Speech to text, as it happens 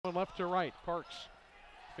from left to right. Parks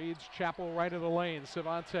feeds Chappell right of the lane.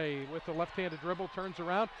 Savante with the left-handed dribble turns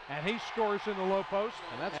around, and he scores in the low post.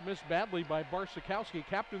 And that's missed badly by Barsakowski.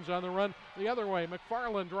 Captain's on the run the other way.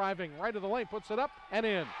 McFarland driving right of the lane, puts it up and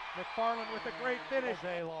in. McFarland with a great finish. All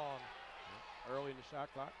day long. Early in the shot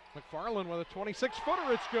clock. McFarland with a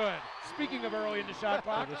 26-footer, it's good. Speaking of early in the shot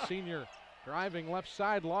clock. The senior driving left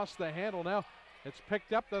side, lost the handle. Now it's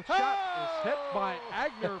picked up. The shot is hit by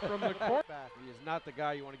Agner from the court. He is not the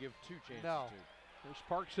guy you want to give two chances to. There's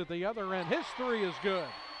Parks at the other end. His three is good.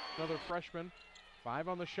 Another freshman. 5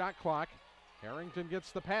 on the shot clock. Harrington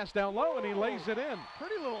gets the pass down low and he lays it in.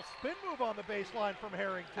 Pretty little spin move on the baseline from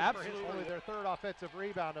Harrington. Absolutely. For his their third offensive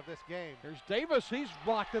rebound of this game. Here's Davis. He's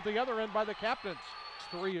blocked at the other end by the Captains.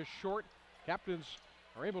 3 is short. Captains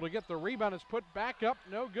are able to get the rebound. It's put back up.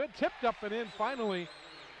 No good. Tipped up and in finally.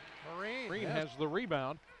 Marine has the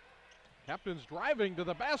rebound. Captains driving to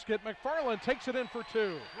the basket. McFarland takes it in for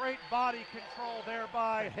 2. Great body control there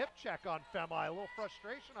by hip check on Femi. A little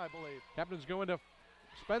frustration, I believe. Captains go into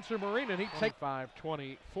Spencer Marine, and he takes 5-24.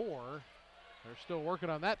 They're still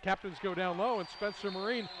working on that. Captains go down low, and Spencer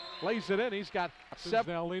Marine lays it in. He's got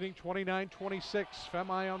 7 now, leading 29-26.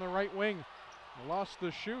 Femi on the right wing. Lost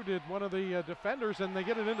the shoe, did one of the defenders, and they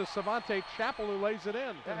get it into Savante Chappell, who lays it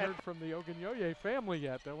in. Haven't heard from the Ogunyoye family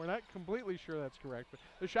yet, though. We're not completely sure that's correct. But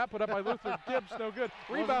the shot put up by Luther Gibbs, no good.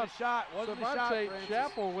 Rebound shot. Savante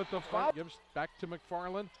Chappell with the foul. Gibbs back to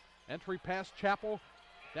McFarland. Entry past Chappell.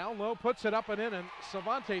 Down low, puts it up and in, and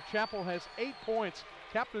Savante Chappell has 8 points.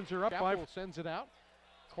 Captains are up. Chappell sends it out.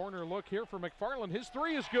 Corner look here for McFarland. His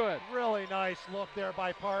 3 is good. Really nice look there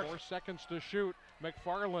by Parks. 4 seconds to shoot.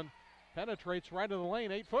 McFarland penetrates right of the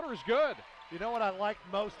lane. 8-footer is good. You know what I like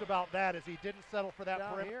most about that is he didn't settle for that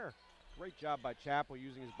perimeter. Great job by Chappell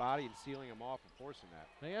using his body and sealing him off and forcing that.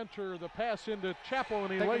 They enter the pass into Chappell,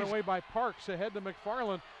 and he lays away by Parks ahead to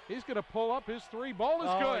McFarland. He's going to pull up his 3. Ball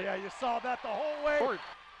is good. Yeah, you saw that the whole way. Court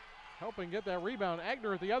helping get that rebound.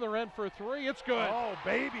 Agner at the other end for 3. It's good. Oh,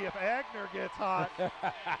 baby, if Agner gets hot.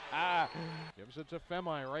 Gives it to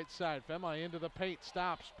Femi, right side. Femi into the paint,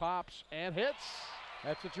 stops, pops, and hits.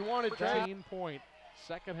 That's what you wanted, 13-point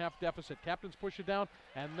second half deficit. Captains push it down,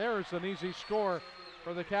 and there's an easy score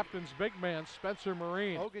for the Captains' big man, Spencer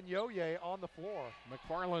Marine. Ogunyoye on the floor.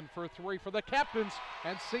 McFarland for 3 for the Captains,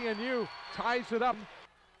 and CNU ties it up.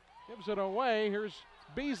 Gives it away. Here's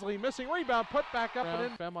Beasley, missing rebound, put back up and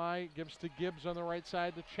in. Femi gives to Gibbs on the right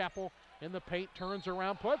side to Chappell in the paint, turns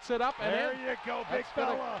around, puts it up and there in. There you go, big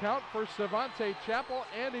fella. That's gonna count for Savante Chappell,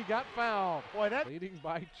 and he got fouled. Boy, that leading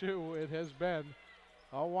by 2. It has been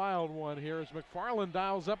a wild one here as McFarland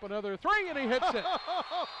dials up another 3 and he hits it.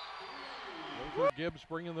 Gibbs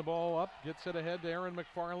bringing the ball up, gets it ahead to Aaron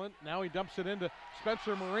McFarland. Now he dumps it into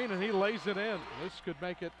Spencer Marine and he lays it in. This could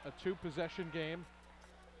make it a 2-possession game.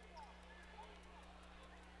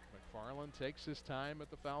 McFarland takes his time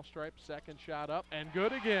at the foul stripe, second shot up and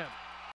good again.